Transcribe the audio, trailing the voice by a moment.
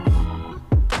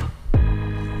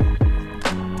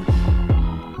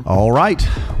All right.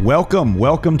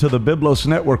 Welcome to the Biblos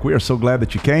Network. We are so glad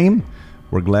that you came.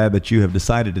 We're glad that you have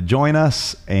decided to join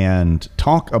us and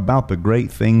talk about the great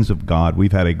things of God.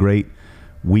 We've had a great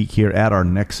week here at our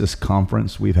Nexus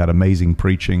conference. We've had amazing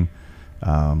preaching.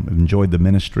 Enjoyed the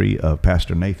ministry of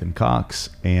Pastor Nathan Cox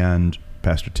and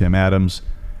Pastor Tim Adams.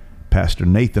 Pastor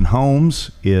Nathan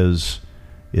Holmes is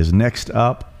next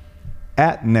up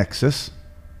at Nexus.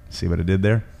 See what I did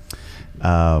there?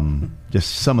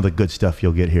 Just some of the good stuff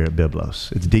you'll get here at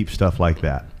Biblos. It's deep stuff like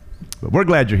that. But we're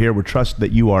glad you're here. We trust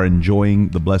that you are enjoying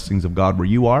the blessings of God where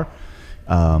you are.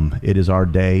 It is our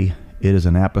day. It is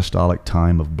an apostolic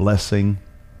time of blessing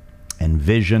and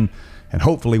vision. And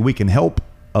hopefully we can help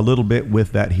a little bit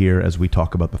with that here as we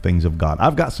talk about the things of God.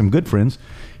 I've got some good friends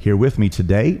here with me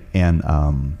today, and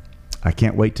I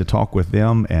can't wait to talk with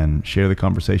them and share the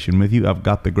conversation with you. I've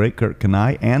got the great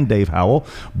Kanhai and Dave Howell,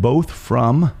 both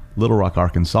from Little Rock,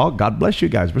 Arkansas. God bless you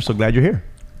guys. We're so glad you're here.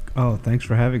 Oh, thanks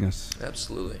for having us.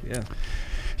 Absolutely.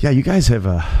 Yeah, you guys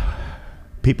have,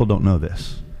 people don't know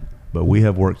this, but we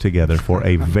have worked together for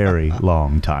a very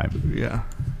long time. Yeah.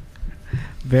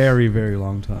 Very, very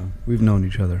long time. We've known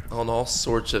each other. On all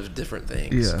sorts of different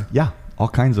things. Yeah, all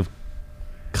kinds of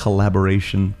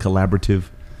collaborative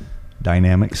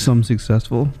dynamics. Some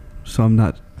successful, some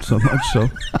not so much so.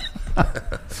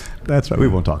 That's right. We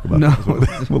won't talk about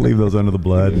those. We'll leave those under the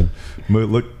blood and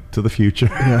look to the future.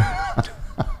 Yeah.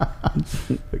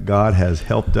 God has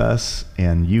helped us,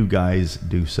 and you guys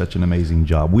do such an amazing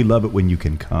job. We love it when you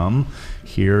can come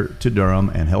here to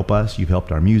Durham and help us. You've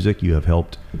helped our music. You have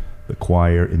helped the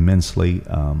choir immensely.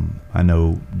 I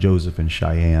know Joseph and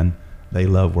Cheyenne, they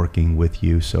love working with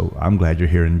you. So I'm glad you're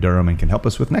here in Durham and can help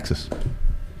us with Nexus.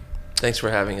 Thanks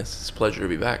for having us. It's a pleasure to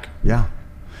be back. Yeah.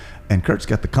 And Kurt's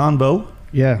got the Convo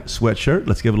sweatshirt.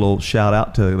 Let's give a little shout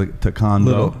out to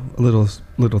Convo.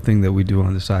 Little thing that we do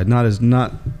on the side.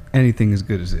 Not anything as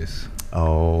good as this.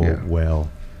 Oh, yeah. Well,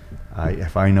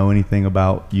 if I know anything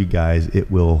about you guys,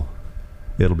 it'll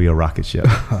be a rocket ship.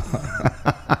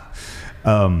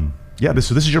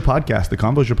 This is your podcast. The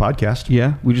Convo is your podcast.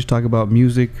 Yeah, we just talk about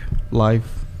music,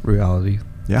 life, reality,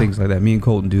 things like that. Me and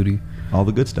Colton Duty. All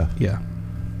the good stuff. Yeah.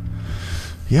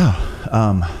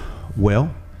 Yeah.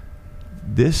 Well,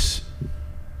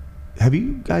 have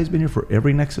you guys been here for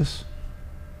every Nexus?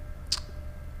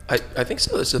 I think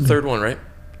so. It's the third one, right?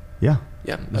 Yeah.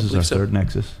 Yeah. This is our third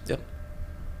Nexus. Yep.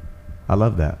 I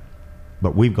love that.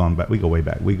 But we've gone back. We go way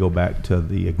back. We go back to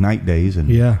the Ignite days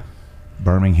in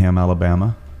Birmingham,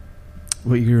 Alabama.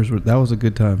 What years were that? Was a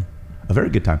good time. A very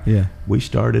good time. Yeah. We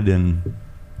started in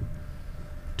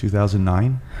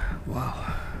 2009.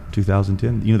 Wow.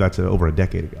 2010. You know, that's over a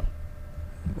decade ago.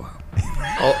 Wow.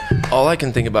 All I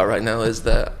can think about right now is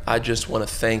that I just want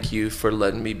to thank you for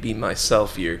letting me be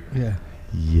myself here. Yeah.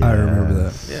 Yes. I remember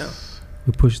that. Yeah.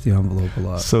 We pushed the envelope a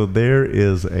lot. So there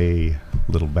is a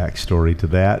little backstory to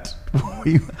that.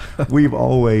 We've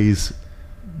always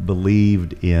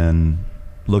believed in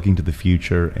looking to the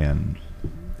future and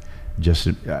just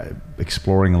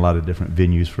exploring a lot of different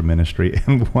venues for ministry.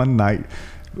 And one night,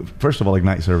 first of all,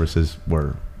 Ignite services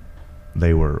were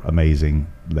amazing.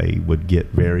 They would get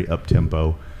very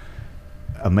up-tempo.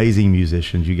 Amazing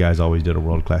musicians. You guys always did a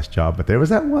world-class job. But there was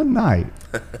that one night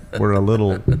where a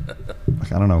little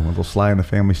Sly and the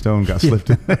Family Stone got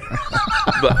slipped in there.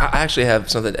 But I actually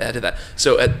have something to add to that.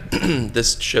 So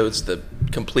this shows the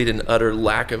complete and utter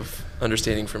lack of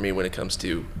understanding for me when it comes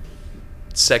to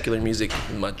secular music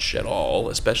much at all,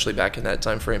 especially back in that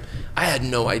time frame. I had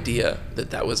no idea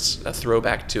that was a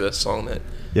throwback to a song that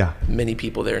many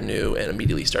people there knew and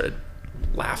immediately started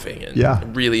laughing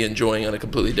and really enjoying on a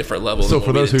completely different level. So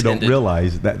for those who don't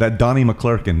realize that Donnie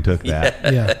McClurkin took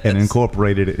that and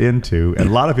incorporated it into, and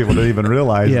a lot of people didn't even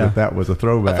realize that was a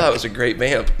throwback. I thought it was a great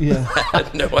vamp. Yeah. I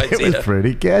had no idea. It was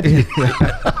pretty catchy.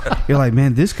 You're like,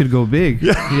 man, this could go big.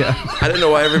 Yeah. I didn't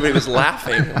know why everybody was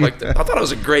laughing. I thought it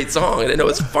was a great song. I didn't know it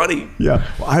was funny. Yeah.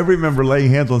 Well, I remember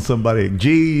laying hands on somebody,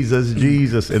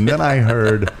 Jesus, and then I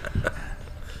heard,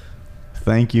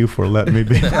 thank you for letting me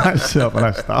be myself, and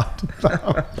I stopped.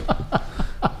 But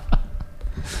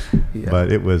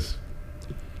it was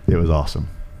awesome.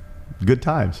 Good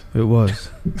times. It was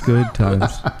good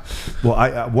times.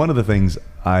 Well, one of the things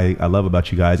I love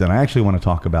about you guys, and I actually want to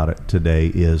talk about it today,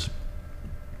 is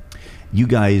you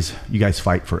guys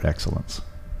fight for excellence.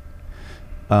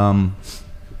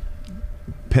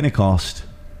 Pentecost,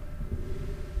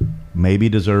 maybe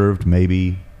deserved,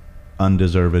 maybe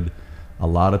undeserved. A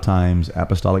lot of times,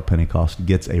 Apostolic Pentecost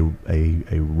gets a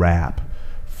rap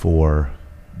for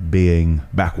being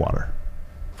backwater,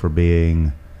 for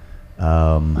being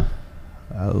a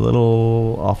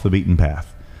little off the beaten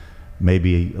path.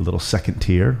 maybe a little second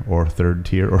tier or third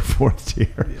tier or fourth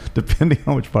tier, depending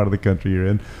on which part of the country you're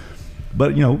in.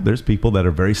 But, there's people that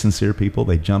are very sincere people.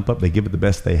 They jump up, they give it the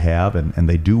best they have, and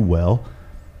they do well.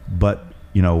 But,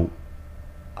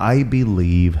 I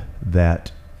believe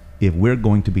that if we're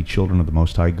going to be children of the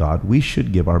Most High God, we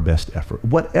should give our best effort,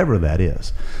 whatever that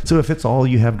is. So if it's all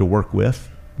you have to work with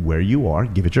where you are,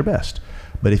 give it your best.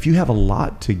 But if you have a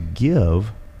lot to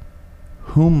give,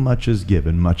 whom much is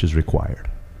given, much is required.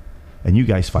 And you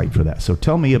guys fight for that. So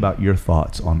tell me about your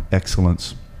thoughts on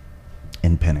excellence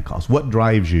in Pentecost. What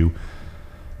drives you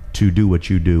to do what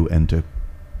you do and to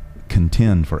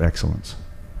contend for excellence?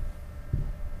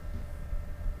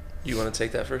 You want to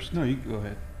take that first? No, you go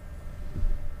ahead.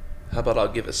 How about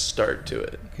I'll give a start to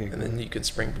it, okay, and then you can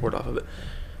springboard off of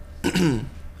it.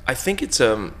 I think it's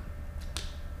a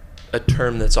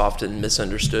term that's often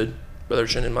misunderstood, Brother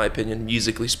Shin, in my opinion,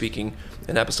 musically speaking,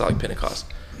 in Apostolic Pentecost.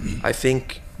 I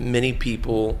think many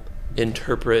people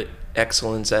interpret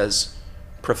excellence as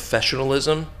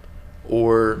professionalism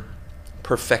or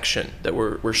perfection, that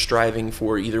we're striving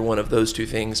for either one of those two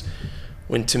things.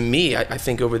 When to me, I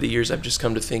think over the years, I've just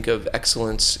come to think of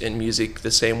excellence in music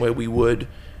the same way we would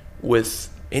with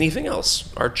anything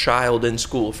else. Our child in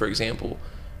school, for example,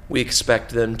 we expect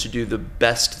them to do the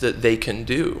best that they can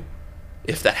do.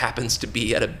 If that happens to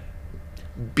be at a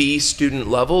B student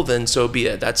level, then so be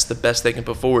it. That's the best they can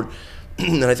put forward.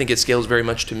 And I think it scales very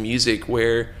much to music,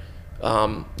 where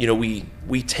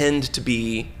we tend to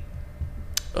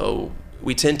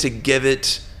give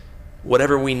it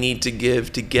whatever we need to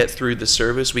give to get through the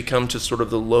service. We come to sort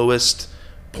of the lowest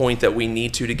point that we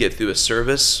need to get through a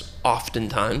service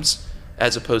oftentimes,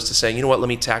 as opposed to saying, let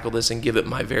me tackle this and give it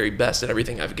my very best and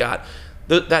everything I've got.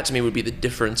 That to me would be the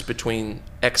difference between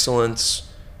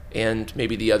excellence and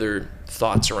maybe the other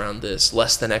thoughts around this: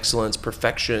 less than excellence,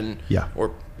 perfection,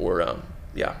 or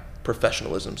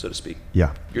professionalism, so to speak.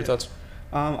 Yeah. Your thoughts?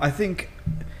 I think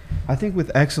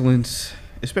with excellence,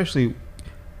 especially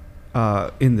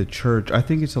in the church, I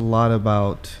think it's a lot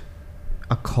about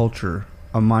a culture,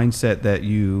 a mindset that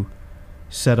you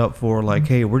set up for, like,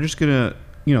 hey, we're just gonna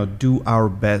do our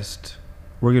best.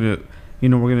 We're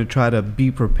gonna try to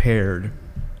be prepared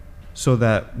so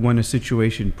that when a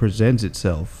situation presents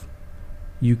itself,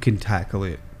 you can tackle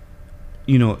it.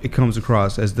 It comes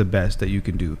across as the best that you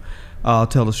can do. I'll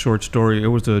tell a short story. There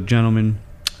was a gentleman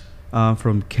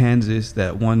from Kansas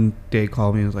that one day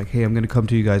called me and was like, hey, I'm gonna come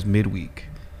to you guys midweek,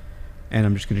 and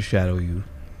I'm just gonna shadow you.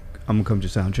 I'm gonna come to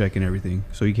sound check and everything.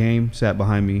 So he came, sat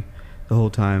behind me the whole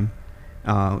time.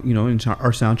 In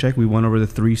our sound check, we went over the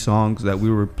 3 songs that we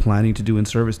were planning to do in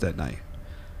service that night.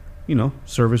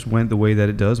 Service went the way that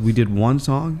it does. We did one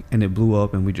song and it blew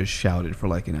up, and we just shouted for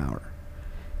like an hour.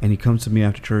 And he comes to me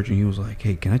after church and he was like,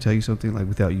 hey, can I tell you something, like,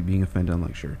 without you being offended? I'm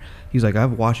like, sure. He's like,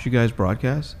 I've watched you guys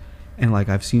broadcast, and like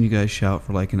I've seen you guys shout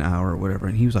for like an hour or whatever.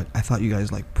 And he was like, I thought you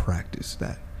guys like practiced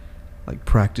that, like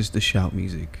practiced the shout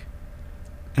music.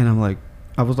 And I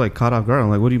was like caught off guard. I'm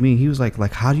like, what do you mean? He was like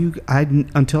how do you?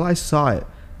 Until I saw it,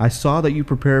 I saw that you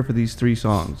prepared for these 3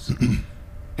 songs,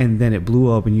 and then it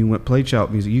blew up, and you played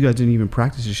shout music. You guys didn't even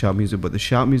practice the shout music, but the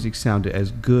shout music sounded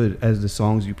as good as the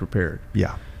songs you prepared.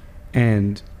 Yeah.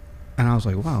 And I was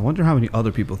like, wow, I wonder how many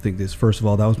other people think this. First of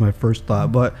all, that was my first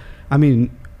thought. But I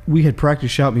mean, we had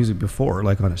practiced shout music before,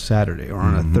 like on a Saturday or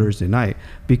on a Thursday night,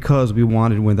 because we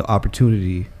wanted, when the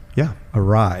opportunity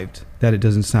arrived, that it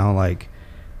doesn't sound like,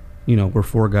 we're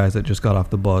 4 guys that just got off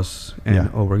the bus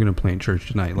and we're going to play in church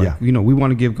tonight. Like, we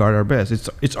want to give God our best.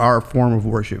 It's our form of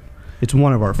worship. It's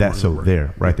one of our forms of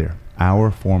worship. Right there, our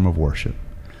form of worship.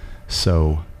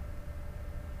 So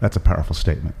that's a powerful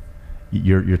statement.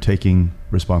 You're taking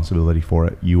responsibility for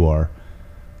it. You are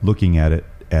looking at it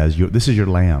as this is your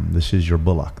lamb, this is your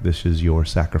bullock, this is your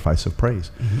sacrifice of praise.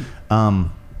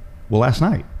 Well, last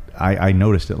night, I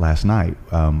noticed it last night.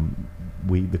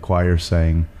 The choir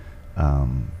sang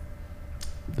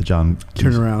the John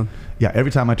Turn Around. Yeah,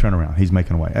 every time I turn around, he's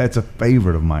making a way. It's a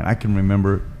favorite of mine. I can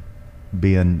remember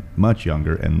being much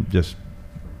younger and just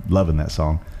loving that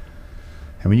song.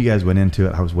 And when you guys went into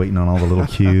it, I was waiting on all the little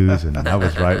cues, and I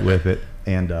was right with it.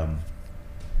 And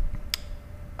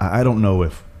I don't know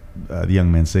if the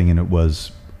young man singing it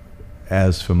was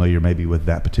as familiar maybe with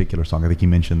that particular song. I think he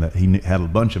mentioned that he had a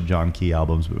bunch of John Key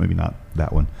albums, but maybe not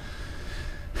that one.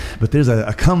 But there's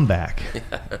a comeback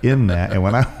in that. And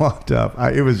when I walked up,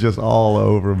 it was just all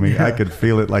over me. I could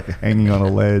feel it like hanging on a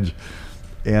ledge.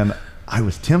 And I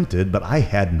was tempted, but I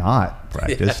had not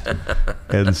practiced.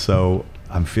 And so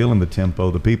I'm feeling the tempo.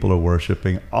 The people are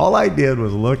worshiping. All I did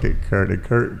was look at Kurt, and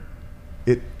Kurt,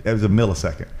 it was a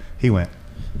millisecond. He went,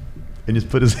 and just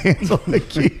put his hands on the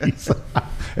keys.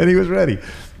 And he was ready.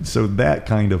 So that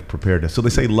kind of preparedness. So they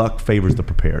say luck favors the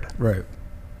prepared. Right.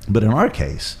 But in our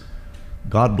case,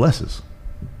 God blesses.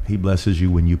 He blesses you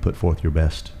when you put forth your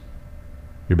best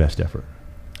effort.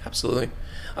 Absolutely.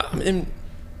 And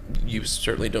you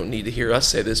certainly don't need to hear us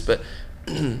say this, but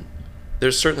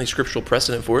there's certainly scriptural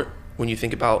precedent for it when you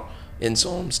think about in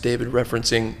Psalms, David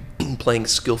referencing playing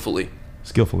skillfully.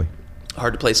 Skillfully.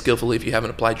 Hard to play skillfully if you haven't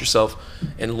applied yourself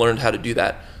and learned how to do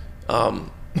that.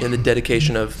 In the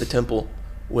dedication of the temple,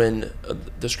 when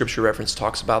the scripture reference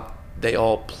talks about they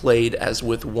all played as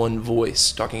with one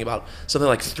voice, talking about something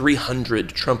like 300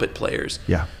 trumpet players.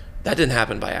 Yeah. That didn't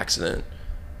happen by accident.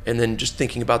 And then just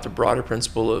thinking about the broader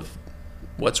principle of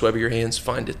whatsoever your hands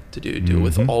find it to do, do it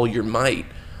with all your might.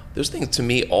 Those things to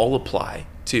me all apply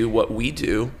to what we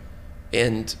do.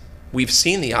 And we've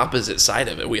seen the opposite side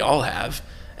of it. We all have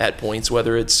at points,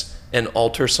 whether it's an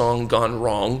altar song gone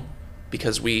wrong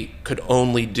because we could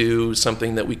only do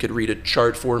something that we could read a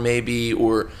chart for maybe,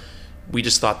 or we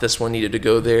just thought this one needed to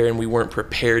go there and we weren't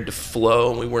prepared to flow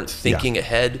and we weren't thinking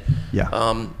ahead.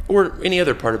 Yeah. Or any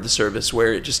other part of the service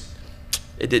where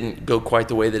it didn't go quite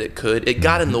the way that it could. It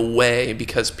got in the way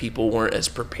because people weren't as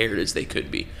prepared as they could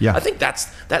be. Yeah. I think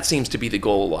that seems to be the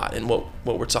goal a lot. And what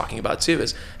we're talking about too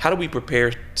is how do we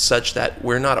prepare such that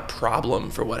we're not a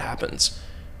problem for what happens?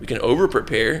 We can over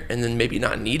prepare and then maybe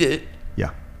not need it.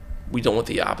 Yeah. We don't want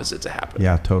the opposite to happen.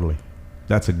 Yeah, totally.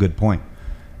 That's a good point.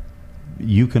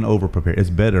 You can over prepare.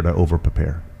 It's better to over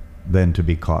prepare than to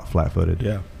be caught flat-footed.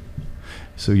 Yeah.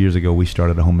 So years ago, we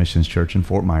started a home missions church in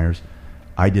Fort Myers.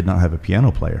 I did not have a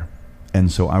piano player.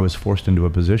 And so I was forced into a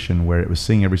position where it was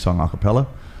sing every song a cappella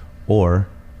or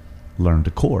learn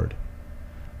to chord.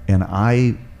 And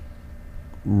I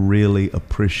really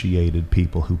appreciated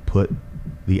people who put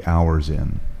the hours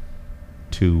in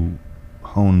to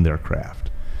hone their craft.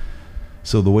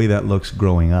 So the way that looks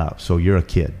growing up, so you're a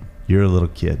little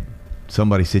kid.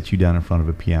 Somebody sits you down in front of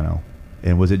a piano.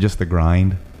 And was it just the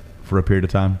grind for a period of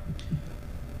time?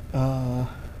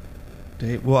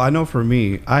 Well, I know for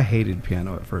me, I hated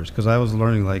piano at first because I was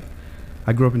learning,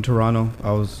 I grew up in Toronto.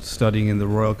 I was studying in the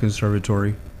Royal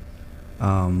Conservatory,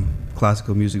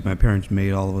 classical music. My parents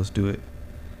made all of us do it.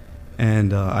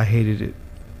 And I hated it.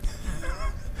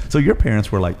 So your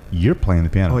parents were like, you're playing the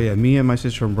piano. Oh, yeah. Me and my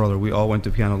sister and brother, we all went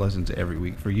to piano lessons every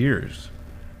week for years.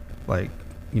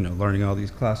 Learning all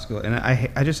these classical. And I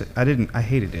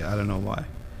hated it. I don't know why.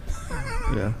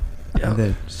 Yeah. Yeah. And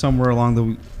then somewhere along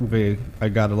the way, I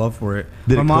got a love for it.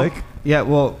 Did my it mom, click? Yeah,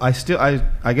 well, I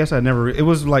guess I never, it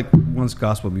was like once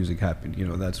gospel music happened,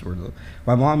 that's where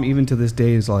my mom, even to this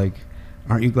day, is like,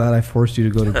 aren't you glad I forced you to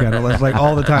go to piano lessons? Like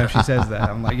all the time she says that.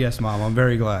 I'm like, yes, Mom, I'm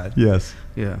very glad. Yes.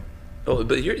 Yeah. Oh,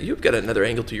 but you've got another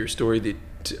angle to your story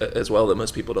as well that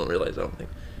most people don't realize, I don't think.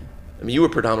 I mean, you were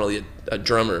predominantly a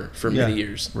drummer for many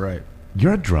years. Right.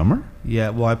 You're a drummer? Yeah,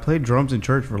 well, I played drums in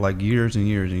church for like years and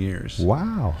years and years.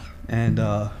 Wow. And,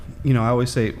 I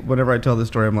always say, whenever I tell this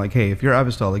story, I'm like, hey, if you're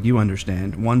apostolic, you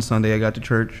understand. One Sunday I got to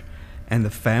church, and the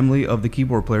family of the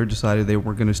keyboard player decided they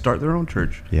were going to start their own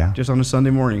church. Yeah. Just on a Sunday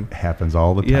morning. It happens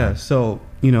all the time. Yeah, so,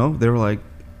 they were like,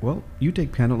 well, you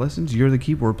take piano lessons, you're the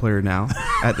keyboard player now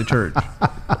at the church.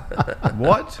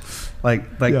 What?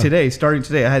 Today, starting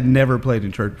today, I had never played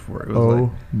in church before. It was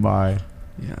my.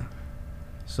 Yeah.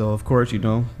 So of course,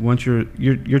 once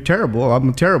you're terrible. I'm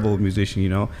a terrible musician,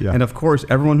 Yeah. And of course,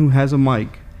 everyone who has a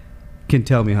mic can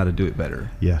tell me how to do it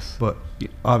better. Yes. But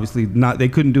obviously not. They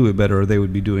couldn't do it better, or they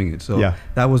would be doing it. So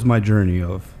that was my journey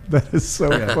of. That is so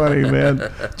funny,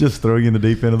 man. Just throwing you in the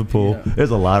deep end of the pool. Yeah. There's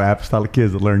a lot of apostolic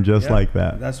kids that learn just like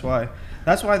that. That's why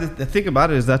the thing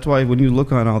about it is that's why when you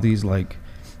look on all these,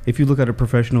 if you look at a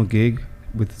professional gig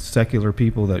with secular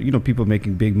people that, people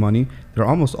making big money, they're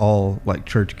almost all like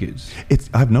church kids.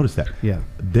 I've noticed that. Yeah.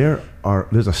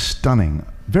 There's a stunning,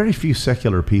 very few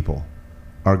secular people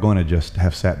are going to just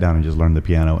have sat down and just learned the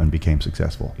piano and became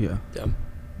successful. Yeah. Yeah.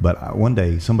 But one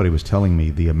day somebody was telling me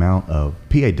the amount of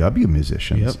PAW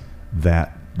musicians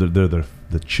that they're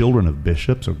the children of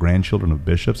bishops or grandchildren of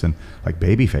bishops, and like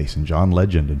Babyface and John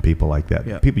Legend and people like that.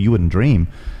 Yeah. People you wouldn't dream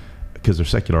because they're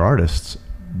secular artists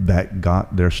that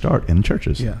got their start in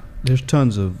churches. Yeah. There's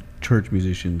tons of church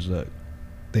musicians that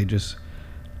they just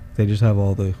have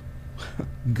all the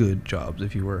good jobs,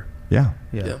 if you were. Yeah.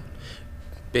 Yeah.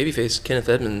 Babyface, Kenneth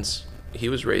Edmonds, he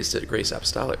was raised at Grace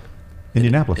Apostolic.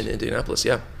 Indianapolis. In Indianapolis,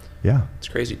 yeah. Yeah. It's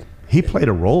crazy. He played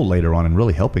a role later on in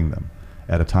really helping them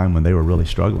at a time when they were really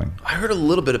struggling. I heard a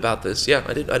little bit about this. Yeah,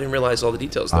 I didn't realize all the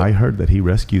details, though. I heard that he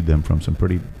rescued them from some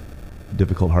pretty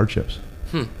difficult hardships.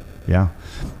 Yeah.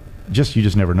 You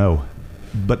just never know.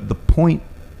 But the point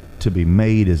to be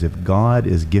made is if God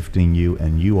is gifting you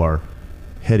and you are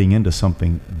heading into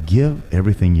something, give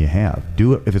everything you have.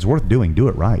 Do it. If it's worth doing, do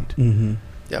it right. Mm-hmm.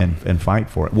 Yeah. And fight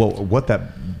for it. Well, what that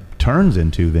turns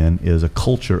into then is a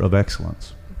culture of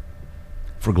excellence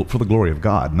for the glory of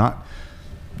God, not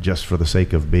just for the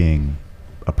sake of being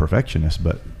a perfectionist,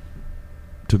 but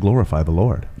to glorify the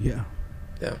Lord. Yeah.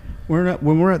 Yeah.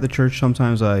 When we're at the church,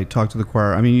 sometimes I talk to the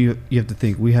choir. I mean, you have to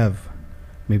think, we have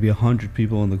maybe 100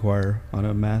 people in the choir on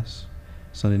a mass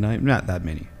Sunday night. Not that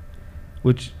many,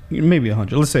 which maybe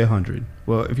 100. Let's say 100.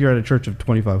 Well, if you're at a church of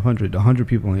 2,500, 100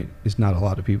 people is not a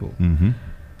lot of people. Mm-hmm.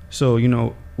 So,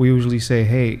 we usually say,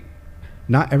 hey,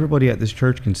 not everybody at this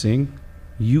church can sing.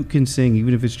 You can sing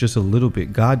even if it's just a little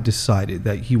bit. God decided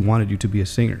that he wanted you to be a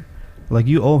singer. Like,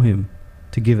 you owe him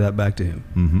to give that back to him.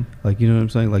 Mm-hmm. Like, you know what I'm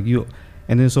saying? Like,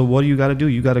 and then so what do you got to do?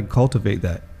 You got to cultivate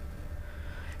that.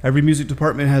 Every music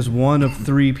department has one of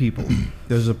three people.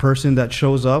 There's a person that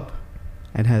shows up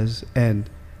and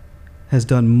has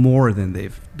done more than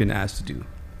they've been asked to do.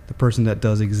 The person that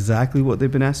does exactly what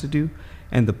they've been asked to do,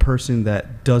 and the person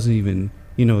that doesn't even,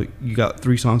 you got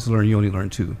 3 songs to learn, you only learn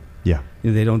 2. Yeah.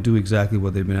 They don't do exactly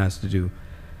what they've been asked to do.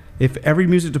 If every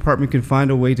music department can find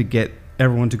a way to get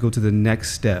everyone to go to the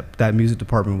next step, that music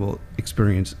department will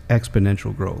experience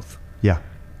exponential growth. Yeah.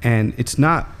 And it's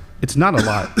not a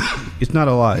lot. It's not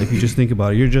a lot if you just think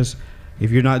about it.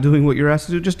 If you're not doing what you're asked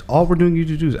to do, just all we're doing you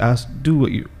to do is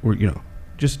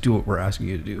just do what we're asking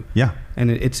you to do. Yeah.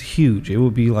 And it's huge. It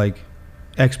will be like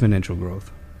exponential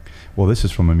growth. Well, this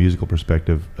is from a musical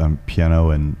perspective, piano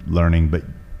and learning, but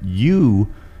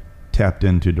you tapped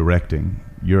into directing.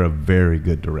 You're a very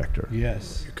good director.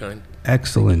 Yes. You're kind.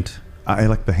 Excellent. I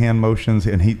like the hand motions,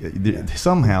 and he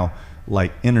somehow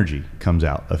like energy comes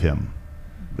out of him.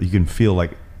 You can feel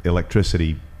like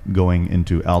electricity going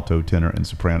into alto, tenor, and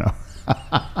soprano.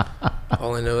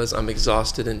 All I know is I'm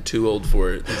exhausted and too old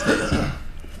for it these days.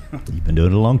 You've been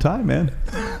doing it a long time, man.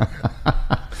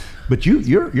 But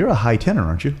you're a high tenor,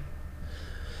 aren't you?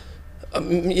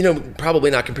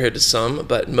 Probably not compared to some,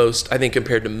 but most. I think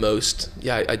compared to most,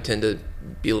 yeah, I tend to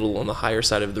be a little on the higher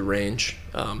side of the range,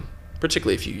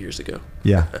 particularly a few years ago.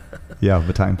 Yeah,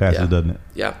 the time passes, doesn't it?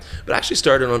 Yeah, but I actually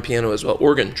started on piano as well.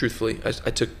 Organ, truthfully, I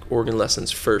took organ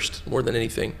lessons first, more than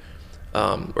anything,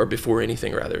 or before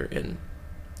anything rather, and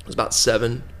I was about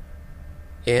 7,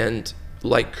 and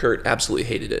like Kurt, absolutely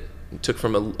hated it. Took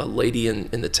from a lady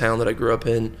in the town that I grew up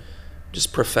in,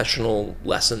 just professional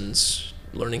lessons,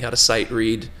 learning how to sight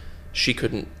read. She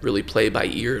couldn't really play by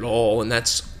ear at all, and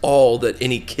that's all that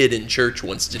any kid in church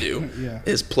wants to do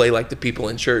is play like the people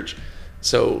in church.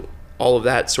 So all of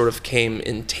that sort of came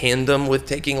in tandem with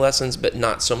taking lessons, but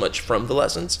not so much from the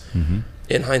lessons. Mm-hmm.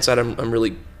 In hindsight, I'm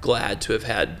really glad to have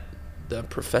had the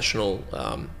professional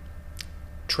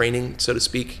training, so to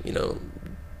speak.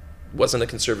 Wasn't a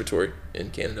conservatory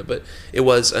in Canada, but it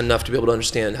was enough to be able to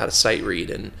understand how to sight read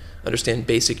and understand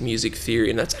basic music theory,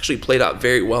 and that's actually played out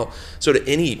very well. So to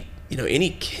any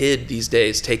kid these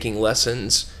days taking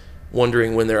lessons,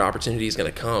 wondering when their opportunity is going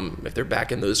to come, if they're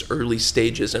back in those early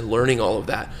stages and learning all of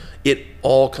that, it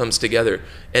all comes together.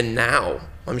 And now,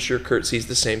 I'm sure Kurt sees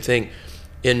the same thing.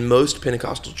 In most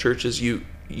Pentecostal churches, you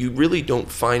really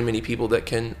don't find many people that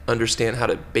can understand how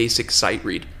to basic sight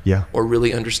read, or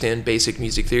really understand basic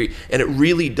music theory. And it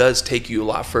really does take you a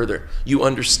lot further. You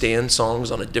understand songs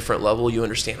on a different level. You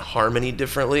understand harmony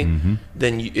differently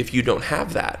than if you don't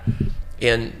have that.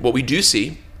 And what we do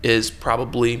see is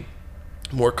probably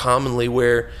more commonly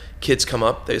where kids come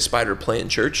up, they aspire to play in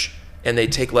church, and they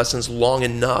take lessons long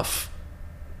enough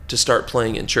to start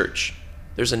playing in church.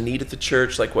 There's a need at the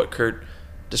church, like what Kurt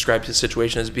described his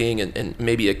situation as being, and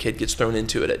maybe a kid gets thrown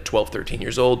into it at 12, 13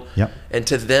 years old. Yep. And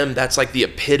to them, that's like the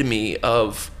epitome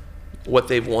of what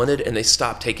they've wanted, and they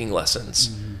stop taking lessons.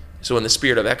 Mm-hmm. So in the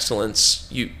spirit of excellence,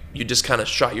 you just kind of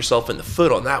shot yourself in the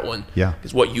foot on that one. Yeah.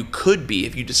 Because what you could be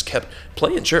if you just kept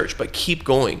playing church, but keep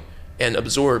going and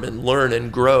absorb and learn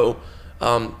and grow.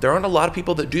 There aren't a lot of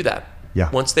people that do that. Yeah.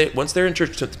 Once they're in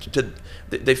church,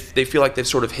 they feel like they've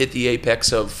sort of hit the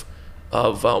apex of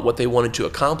what they wanted to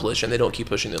accomplish, and they don't keep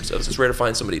pushing themselves. It's rare to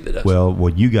find somebody that does. Well,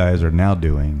 what you guys are now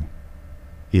doing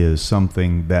is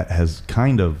something that has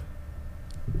kind of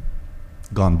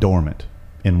gone dormant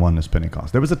in Oneness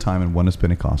Pentecost. There was a time in Oneness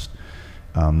Pentecost,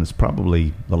 it's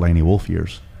probably the Laney Wolf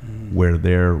years, where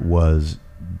there was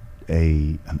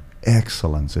an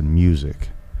excellence in music,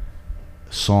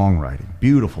 songwriting,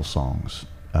 beautiful songs,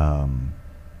 the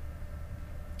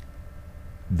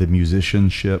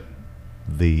musicianship,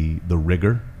 the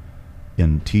rigor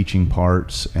in teaching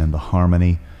parts and the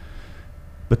harmony.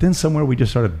 But then somewhere we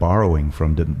just started borrowing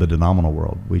from the denominational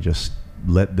world. We just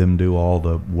let them do all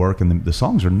the work, and the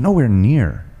songs are nowhere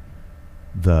near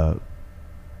the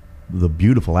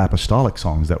beautiful apostolic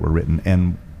songs that were written.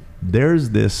 And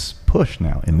there's this push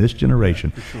now in this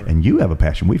generation, sure. and you have a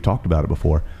passion, we've talked about it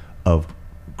before, of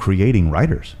creating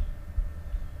writers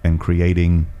and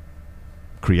creating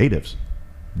creatives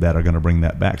that are going to bring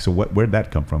that back. So where'd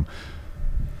that come from?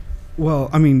 Well,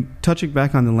 I mean, touching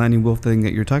back on the Lanny Wolf thing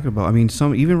that you're talking about, I mean,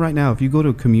 even right now, if you go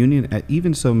to communion at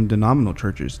even some denominational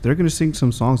churches, they're going to sing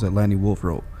some songs that Lanny Wolf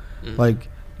wrote. Like,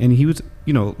 and he was,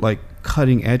 like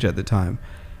cutting edge at the time.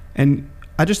 And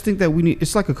I just think that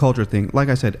it's like a culture thing. Like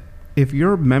I said, if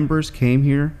your members came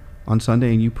here on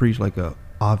Sunday and you preached like a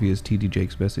obvious T.D.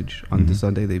 Jakes message on the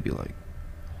Sunday, they'd be like,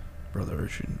 Brother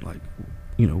Urshan, like,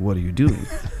 what are you doing?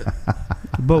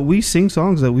 But we sing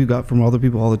songs that we got from other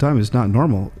people all the time. It's not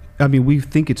normal. I mean, we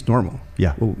think it's normal.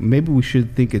 Yeah. Well, maybe we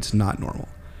should think it's not normal.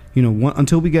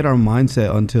 Until we get our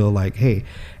mindset until like, hey,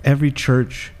 every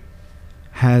church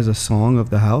has a song of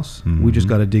the house. We just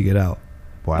got to dig it out.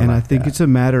 Boy, I think it's a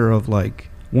matter of like,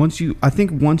 once you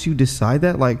decide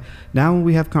that, like now when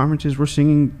we have conferences, we're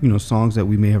singing, songs that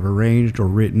we may have arranged or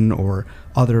written or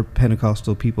other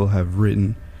Pentecostal people have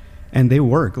written. And they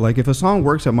work. Like if a song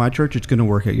works at my church, it's going to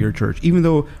work at your church. Even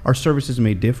though our services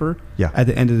may differ, at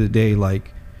the end of the day,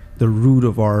 like the root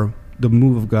of the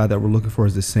move of God that we're looking for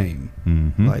is the same.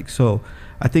 Like, so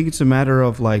I think it's a matter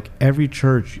of like every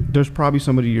church, there's probably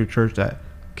somebody in your church that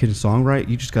can songwrite.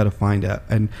 You just got to find that.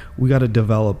 And we got to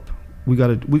develop, we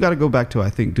got to go back to, I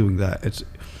think, doing that. It's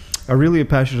really a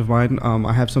passion of mine.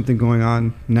 I have something going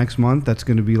on next month that's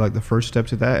going to be like the first step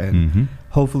to that. And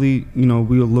hopefully, we'll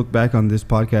look back on this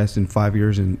podcast in 5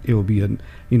 years and it will be,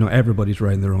 everybody's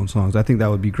writing their own songs. I think that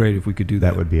would be great if we could do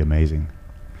that. That would be amazing.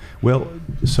 Well,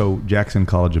 so Jackson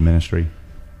College of Ministry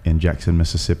in Jackson,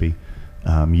 Mississippi,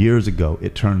 years ago,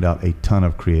 it turned out a ton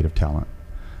of creative talent.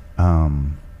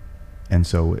 And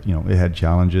so, it had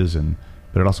challenges,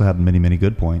 but it also had many, many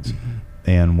good points.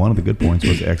 And one of the good points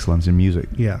was excellence in music.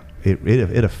 Yeah.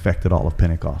 It affected all of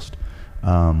Pentecost.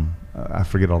 I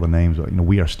forget all the names, but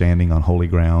we are standing on holy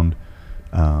ground.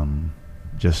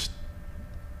 Just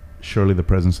surely the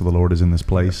presence of the Lord is in this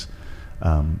place.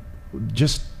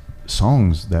 Just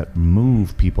songs that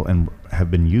move people and have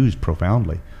been used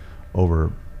profoundly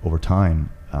over time.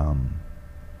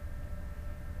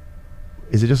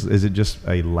 Is it just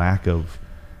a lack of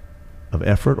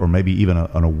effort, or maybe even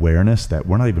an awareness that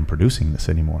we're not even producing this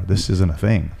anymore? This isn't a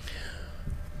thing.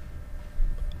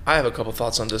 I have a couple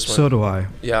thoughts on this one. So do I.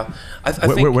 Yeah. I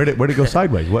think, where did it go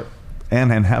sideways? What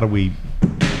and how do we?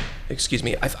 Excuse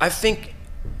me. I think,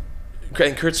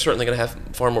 and Kurt's certainly going to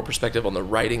have far more perspective on the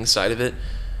writing side of it.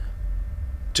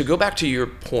 To go back to your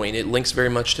point, it links very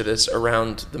much to this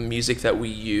around the music that we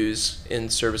use in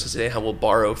services today, how we'll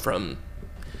borrow from,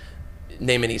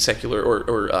 name any secular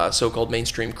or so-called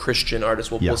mainstream Christian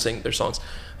artists will sing their songs.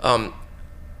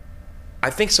 I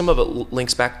think some of it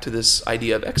links back to this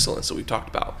idea of excellence that we've talked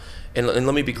about. And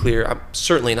let me be clear, I'm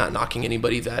certainly not knocking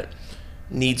anybody that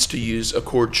needs to use a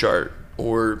chord chart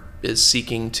or is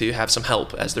seeking to have some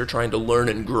help as they're trying to learn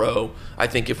and grow. I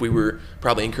think if we were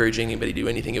probably encouraging anybody to do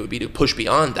anything, it would be to push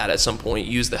beyond that at some point,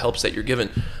 use the helps that you're given.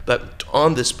 But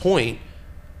on this point,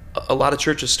 a lot of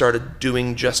churches started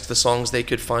doing just the songs they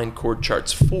could find chord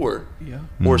charts for,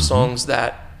 or songs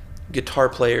that guitar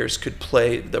players could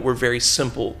play that were very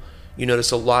simple. You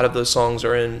notice a lot of those songs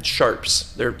are in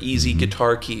sharps. They're easy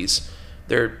guitar keys.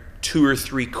 They're 2 or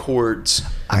 3 chords.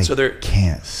 I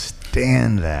can't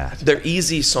stand that. They're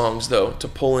easy songs, though, to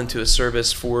pull into a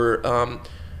service for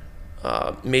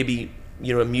maybe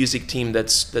a music team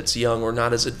that's young or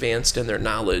not as advanced in their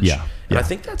knowledge. And I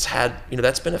think that's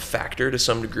that's been a factor to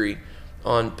some degree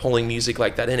on pulling music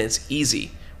like that in. It's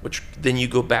easy, which then you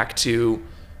go back to,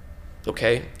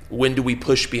 okay, when do we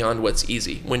push beyond what's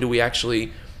easy? When do we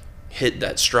actually hit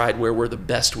that stride where we're the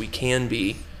best we can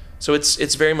be? So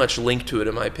it's very much linked to it,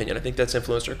 in my opinion. I think that's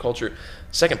influenced our culture.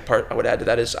 Second part I would add to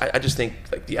that is I just think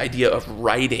like the idea of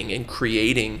writing and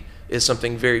creating is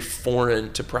something very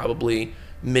foreign to probably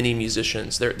many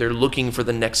musicians. They're looking for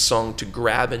the next song to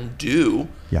grab and do,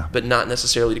 but not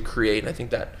necessarily to create. And I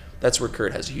think that's where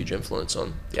Kurt has a huge influence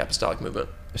on the apostolic movement.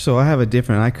 So I have a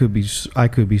different. I could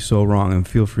be so wrong, and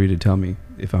feel free to tell me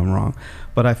if I'm wrong.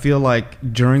 But I feel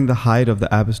like during the height of the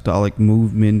apostolic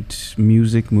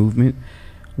music movement,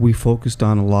 we focused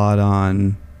on a lot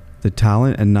on the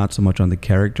talent and not so much on the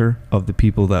character of the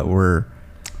people that were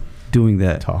doing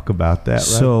that. Talk about that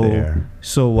right there.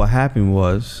 So what happened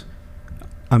was,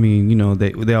 I mean,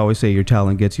 they always say your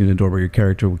talent gets you in the door, but your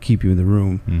character will keep you in the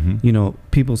room.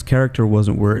 People's character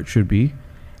wasn't where it should be.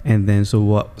 And then so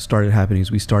what started happening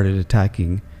is we started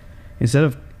attacking. Instead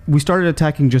of we started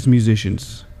attacking just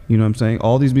musicians. You know what I'm saying?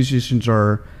 All these musicians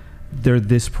they're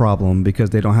this problem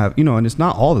because they don't have, and it's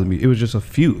not all of them. It was just a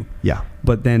few. Yeah.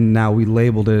 But then now we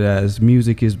labeled it as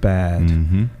music is bad.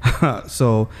 Mm-hmm.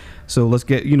 So let's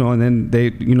get, and then they,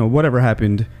 whatever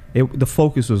happened, the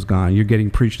focus was gone. You're getting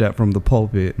preached at from the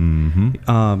pulpit. Mm-hmm.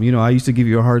 I used to give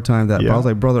you a hard time but I was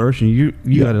like, Brother Urshan,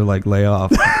 you got to like lay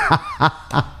off.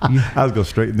 I was going to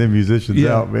straighten them musicians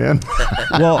out, man.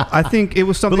 Well, I think it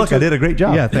was something. But look, I did a great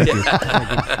job. Yeah, thank you. Thank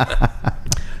you.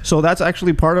 So that's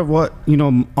actually part of what,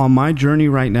 on my journey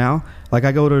right now. Like,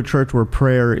 I go to a church where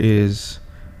prayer is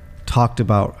talked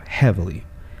about heavily.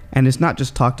 And it's not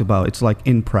just talked about, it's like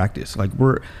in practice. Like,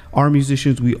 our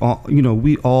musicians, we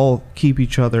all keep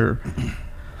each other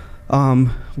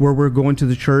where we're going to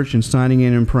the church and signing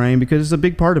in and praying, because it's a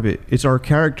big part of it. It's our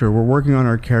character. We're working on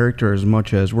our character as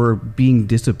much as we're being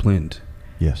disciplined.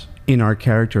 Yes. In our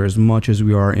character as much as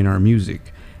we are in our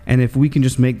music. And if we can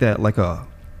just make that like a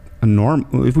norm,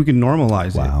 if we can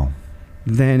normalize it,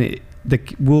 then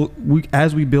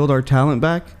as we build our talent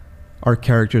back, our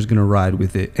character is going to ride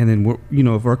with it. And then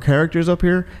if our character's up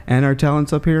here and our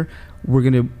talent's up here, we're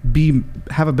going to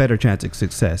have a better chance at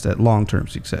success, at long-term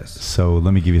success. So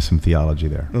let me give you some theology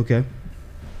there. Okay.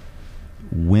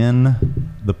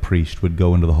 When the priest would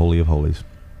go into the Holy of Holies,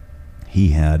 he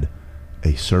had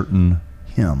a certain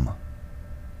hymn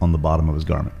on the bottom of his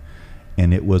garment.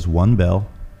 And it was one bell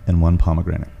and one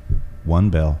pomegranate.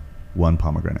 One bell, one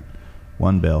pomegranate.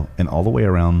 One bell, and all the way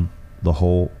around the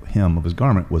whole hem of his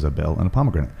garment was a bell and a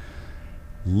pomegranate.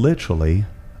 Literally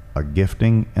a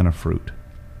gifting and a fruit.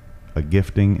 A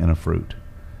gifting and a fruit.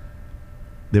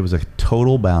 There was a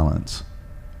total balance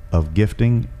of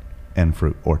gifting and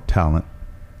fruit, or talent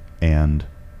and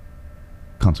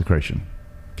consecration,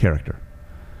 character.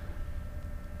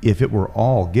 If it were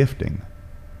all gifting,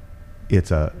 it's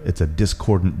a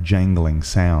discordant, jangling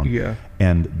sound. Yeah.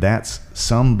 And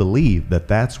some believe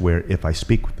that's where, if I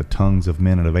speak with the tongues of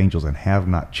men and of angels and have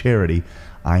not charity,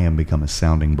 I am become a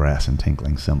sounding brass and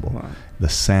tinkling cymbal. Wow. The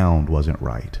sound wasn't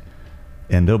right.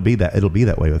 And it'll be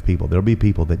that way with people. There'll be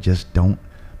people that just don't,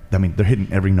 they're hitting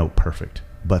every note perfect,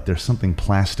 but there's something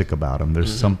plastic about them.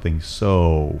 There's something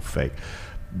so fake.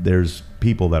 There's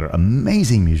people that are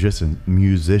amazing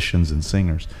musicians and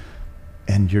singers,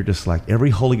 and you're just like,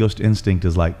 every Holy Ghost instinct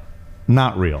is like,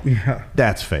 not real. Yeah.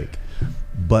 That's fake.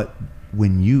 But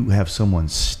when you have someone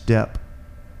step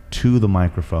to the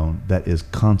microphone that is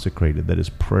consecrated, that is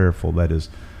prayerful, that is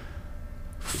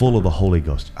full of the Holy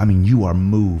Ghost, you are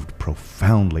moved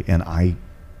profoundly. And I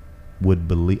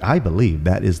believe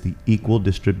that is the equal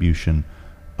distribution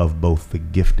of both the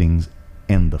giftings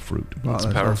and the fruit. Wow, that's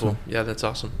powerful. Awesome. Yeah, that's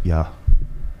awesome. Yeah.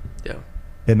 Yeah.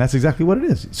 And that's exactly what it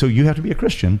is. So you have to be a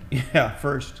Christian. Yeah,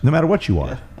 first. No matter what you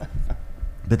are. Yeah.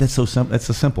 But that's so simple. That's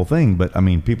a simple thing. But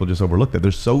people just overlook that.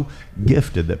 They're so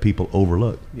gifted that people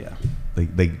overlook. Yeah.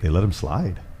 They let them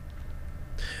slide.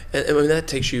 And that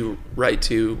takes you right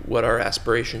to what our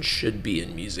aspiration should be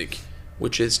in music,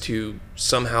 which is to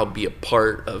somehow be a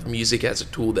part of music as a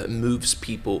tool that moves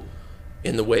people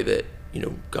in the way that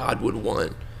God would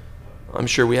want. I'm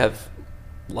sure we have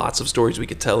lots of stories we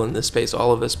could tell in this space,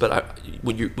 all of us. But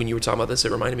when you were talking about this,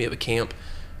 it reminded me of a camp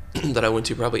that I went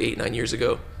to probably 8-9 years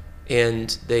ago.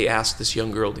 And they asked this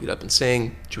young girl to get up and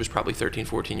sing. She was probably 13,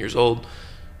 14 years old.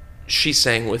 She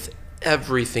sang with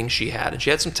everything she had. And she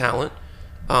had some talent.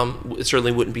 It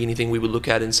certainly wouldn't be anything we would look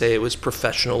at and say it was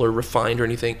professional or refined or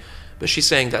anything. But she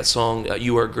sang that song,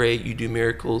 You Are Great, You Do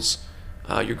Miracles,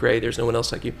 You're Great, There's No One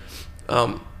Else Like You.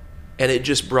 And it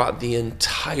just brought the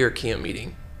entire camp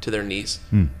meeting to their knees.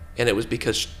 And it was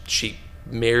because she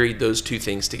married those two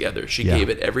things together. She gave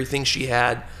it everything she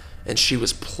had, and she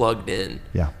was plugged in.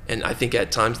 Yeah. And I think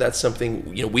at times that's something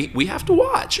we have to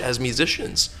watch as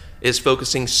musicians, is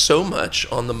focusing so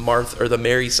much on the Martha or the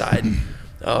Mary side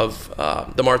of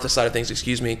the Martha side of things,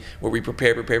 where we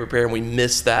prepare, and we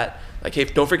miss that. Like, hey,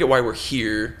 don't forget why we're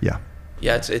here. Yeah.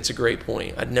 Yeah, it's a great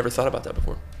point. I'd never thought about that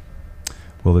before.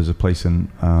 Well, there's a place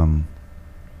in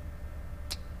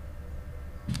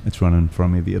it's running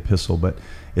from me, the epistle, but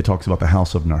it talks about the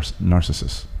house of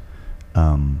Narcissus.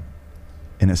 And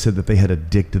it said that they had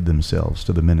addicted themselves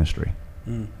to the ministry.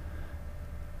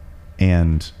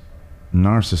 And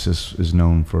Narcissus is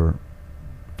known for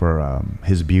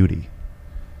his beauty.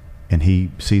 And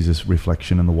he sees this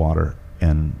reflection in the water.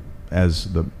 And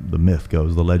as the myth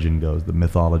goes, the legend goes, the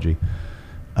mythology,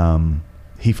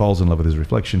 he falls in love with his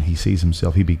reflection. He sees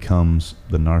himself. He becomes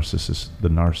the narcissus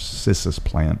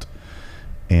plant.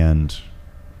 And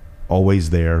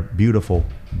always there, beautiful,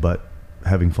 but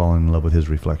having fallen in love with his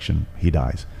reflection, he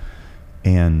dies.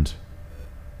 And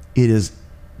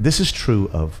this is true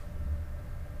of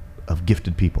of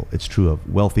gifted people. It's true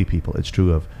of wealthy people. It's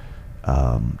true of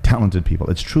talented people.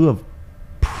 It's true of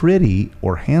pretty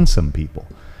or handsome people.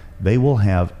 They will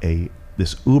have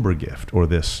this uber gift or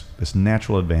this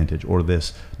natural advantage or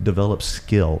this developed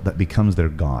skill that becomes their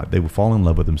God. They will fall in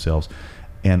love with themselves.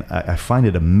 And I find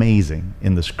it amazing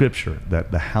in the scripture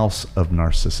that the house of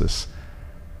Narcissus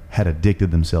had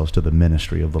addicted themselves to the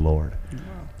ministry of the Lord. Wow.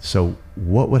 So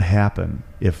what would happen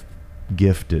if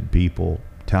gifted people,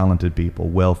 talented people,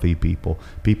 wealthy people,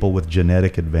 people with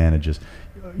genetic advantages,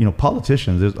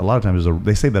 politicians, there's a lot of times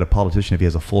they say that a politician, if he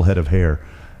has a full head of hair,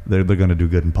 they're going to do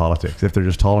good in politics. If they're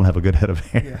just tall and have a good head of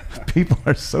hair, people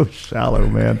are so shallow,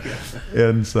 man.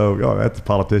 And so, that's a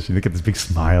politician. They get this big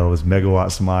smile, this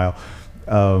megawatt smile.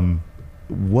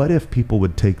 What if people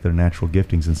would take their natural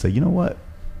giftings and say, you know what?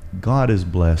 God is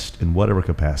blessed in whatever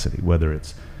capacity, whether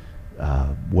it's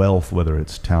wealth, whether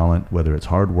it's talent, whether it's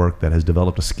hard work that has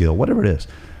developed a skill, whatever it is.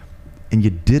 And you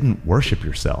didn't worship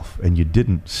yourself and you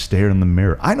didn't stare in the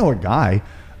mirror. I know a guy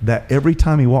that every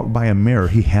time he walked by a mirror,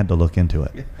 he had to look into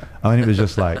it. I mean, it was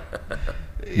just like,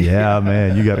 yeah,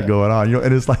 man, you got it going on.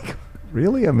 And it's like,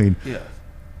 really? I mean,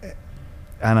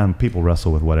 and people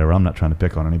wrestle with whatever. I'm not trying to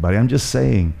pick on anybody. I'm just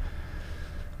saying,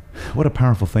 what a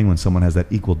powerful thing when someone has that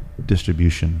equal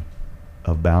distribution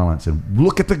of balance and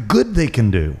look at the good they can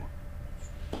do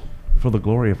for the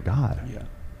glory of God. Yeah.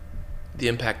 The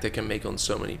impact they can make on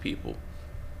so many people.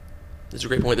 It's a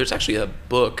great point. There's actually a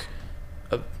book,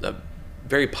 a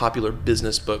very popular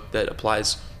business book that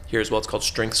applies here as well. It's called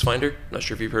Strengths Finder. I'm not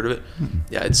sure if you've heard of it. Mm-hmm.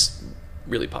 Yeah, it's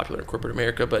really popular in corporate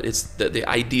America, but it's the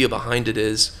idea behind it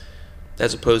is,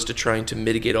 as opposed to trying to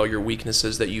mitigate all your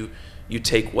weaknesses, that you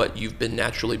take what you've been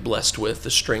naturally blessed with,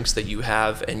 the strengths that you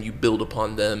have, and you build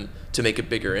upon them to make a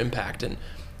bigger impact. And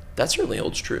that certainly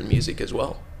holds true in music as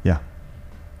well. Yeah.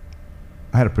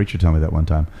 I had a preacher tell me that one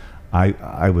time.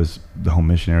 I was the home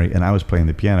missionary and I was playing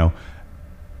the piano.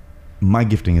 My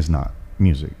gifting is not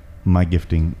music. My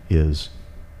gifting is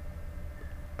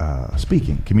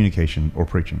speaking, communication, or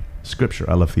preaching. Scripture.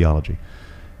 I love theology.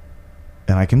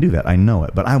 And I can do that. I know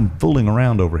it. But I'm fooling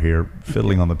around over here,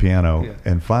 fiddling on the piano. Yeah.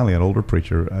 And finally, an older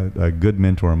preacher, a good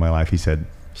mentor in my life, he said,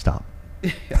 stop.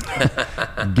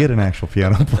 Get an actual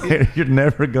piano player. You're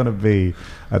never going to be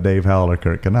a Dave Howell or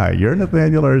Kurt Kanhai. You're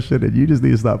Nathaniel Urshan, and you just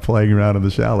need to stop playing around in the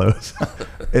shallows.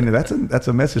 And that's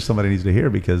a message somebody needs to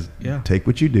hear, because take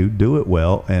what you do it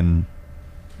well, and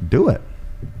do it.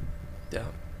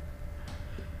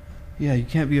 Yeah, you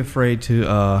can't be afraid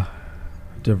to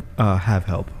have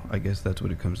help. I guess that's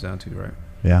what it comes down to, right?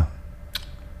 Yeah.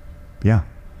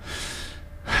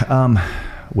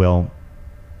 Well,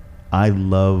 I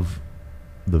love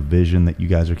the vision that you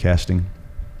guys are casting.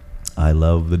 I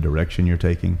love the direction you're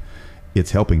taking.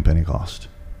 It's helping Pentecost.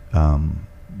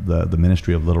 The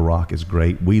ministry of Little Rock is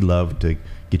great. We love to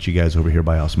get you guys over here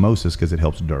by osmosis because it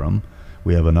helps Durham.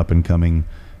 We have an up-and-coming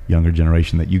younger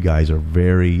generation that you guys are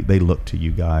they look to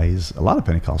you guys. A lot of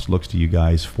Pentecost looks to you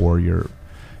guys for your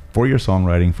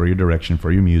songwriting, for your direction,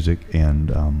 for your music.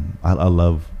 And I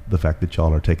love the fact that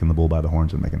y'all are taking the bull by the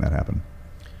horns and making that happen.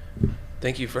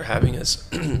 Thank you for having us.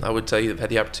 I would tell you, I've had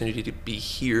the opportunity to be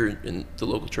here in the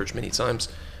local church many times.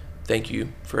 Thank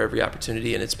you for every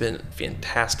opportunity, and it's been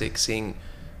fantastic seeing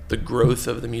the growth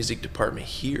of the music department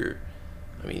here.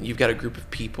 I mean, you've got a group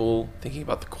of people thinking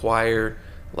about the choir.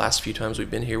 The last few times we've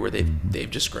been here, where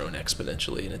they've just grown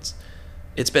exponentially, and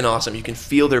it's been awesome. You can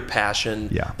feel their passion.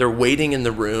 Yeah. They're waiting in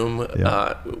the room.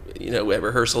 At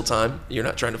rehearsal time. You're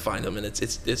not trying to find them, and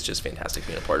it's just fantastic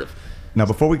being a part of. Now,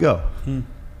 before we go.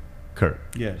 Kurt.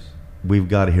 Yes. We've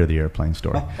got to hear the airplane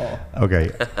story. Okay.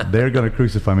 They're going to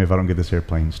crucify me if I don't get this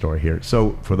airplane story here.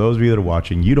 So for those of you that are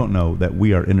watching, you don't know that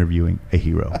we are interviewing a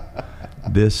hero.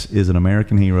 This is an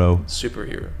American hero.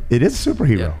 Superhero. It is a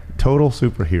superhero. Yeah. Total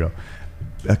superhero.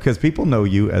 Because people know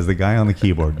you as the guy on the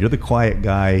keyboard. You're the quiet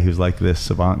guy who's like this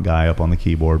savant guy up on the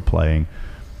keyboard playing.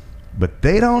 But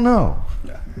they don't know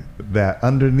that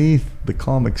underneath the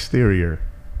calm exterior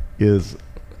is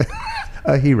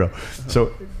a hero.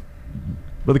 So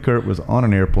Brother Kurt was on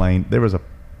an airplane. There was a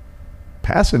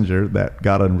passenger that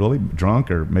got really drunk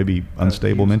or maybe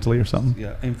unstable mentally or something.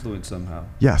 Yeah, influenced somehow.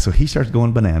 Yeah, so he starts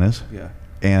going bananas. Yeah.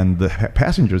 And the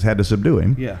passengers had to subdue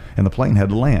him. Yeah. And the plane had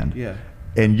to land. Yeah.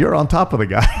 And you're on top of the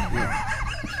guy. Yeah.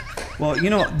 Well,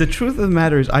 the truth of the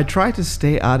matter is I tried to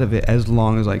stay out of it as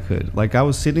long as I could. Like, I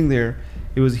was sitting there.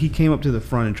 He came up to the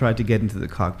front and tried to get into the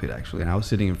cockpit, actually, and I was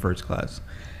sitting in first class.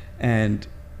 And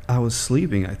I was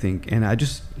sleeping, I think, and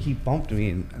he bumped me,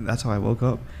 and that's how I woke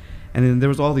up. And then there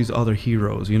was all these other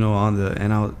heroes, they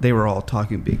were all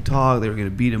talking big talk. They were going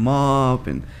to beat him up,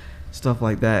 and stuff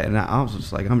like that. And I was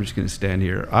just like, I'm just gonna stand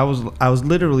here. I was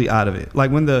literally out of it.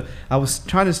 Like I was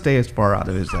trying to stay as far out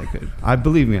of it as I could.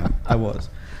 Believe me, I was.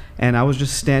 And I was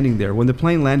just standing there. When the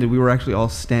plane landed, we were actually all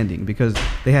standing because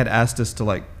they had asked us to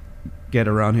like get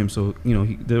around him. So,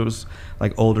 there was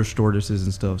like older stewardesses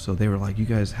and stuff. So they were like, you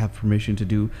guys have permission to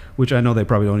do, which I know they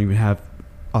probably don't even have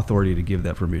authority to give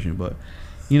that permission. But,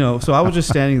 so I was just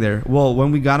standing there. Well,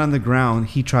 when we got on the ground,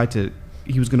 he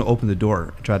was going to open the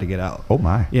door and try to get out. Oh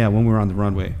my. Yeah, when we were on the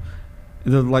runway.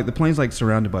 The plane's like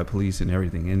surrounded by police and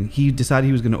everything, and he decided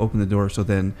he was going to open the door. So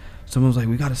then someone was like,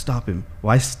 we got to stop him.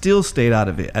 Well, I still stayed out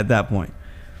of it at that point.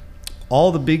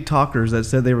 All the big talkers that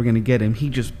said they were going to get him, he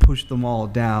just pushed them all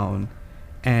down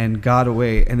and got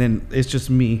away. And then it's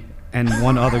just me and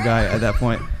one other guy at that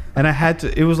point. And I had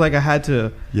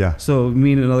to. Yeah. So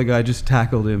me and another guy just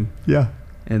tackled him. Yeah.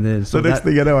 And then so next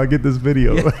thing I know, I get this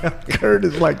video. Yeah. Kurt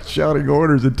is like shouting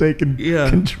orders and taking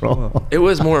control. It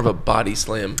was more of a body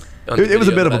slam. It was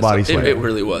a bit of a body slam. It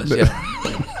really was, yeah.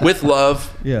 With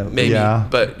love, maybe,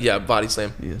 but body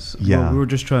slam. Yes. Yeah. Well, we were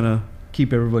just trying to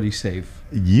keep everybody safe.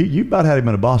 You about had him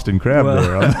in a Boston Crab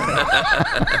there.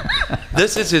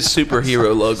 This is his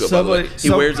superhero logo, by the way. He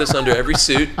wears this under every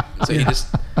suit, so he just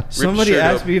somebody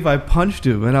asked me if I punched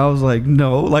him, and I was like,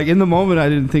 no. Like, in the moment, I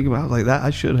didn't think about it. I was like, that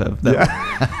I should have.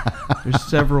 There's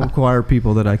several choir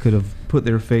people that I could have put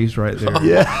their face right there.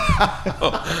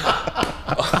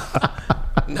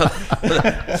 No,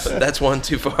 that's one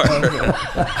too far.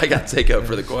 I got to take up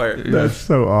for the choir. That's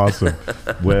so awesome.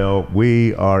 Well,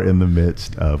 we are in the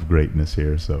midst of greatness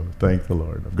here, so thank the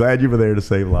Lord. I'm glad you were there to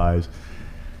save lives.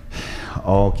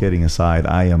 All kidding aside,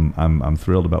 I'm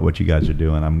thrilled about what you guys are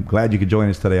doing. I'm glad you could join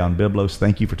us today on Biblos.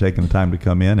 Thank you for taking the time to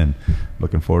come in, and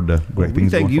looking forward to great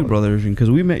things. Thank you, Brother Irving, because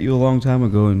we met you a long time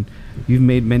ago, and you've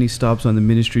made many stops on the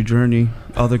ministry journey,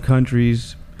 other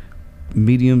countries,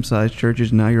 medium-sized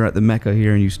churches. Now you're at the Mecca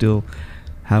here, and you still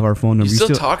have our phone number. You still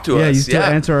talk to us. Yeah, you still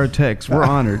answer our texts. We're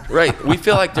honored. Right. We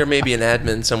feel like there may be an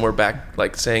admin somewhere back,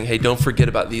 like saying, hey, don't forget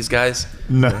about these guys.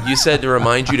 No. You said to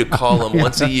remind you to call them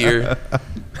once a year.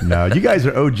 No, you guys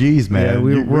are OGs, man.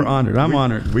 Yeah, we're honored. I'm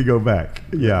honored. We go back.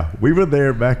 Yeah, we were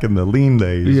there back in the lean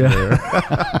days.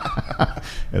 Yeah.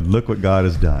 And look what God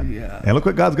has done. Yeah. And look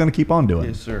what God's going to keep on doing.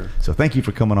 Yes, sir. So thank you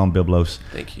for coming on Biblos.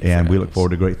 Thank you. And we look forward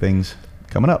to great things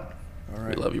coming up. All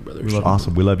right. We love you, brother.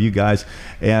 Awesome. We love you guys.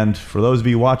 And for those of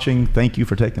you watching, thank you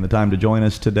for taking the time to join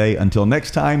us today. Until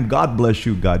next time, God bless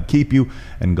you, God keep you,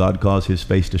 and God cause his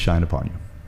face to shine upon you.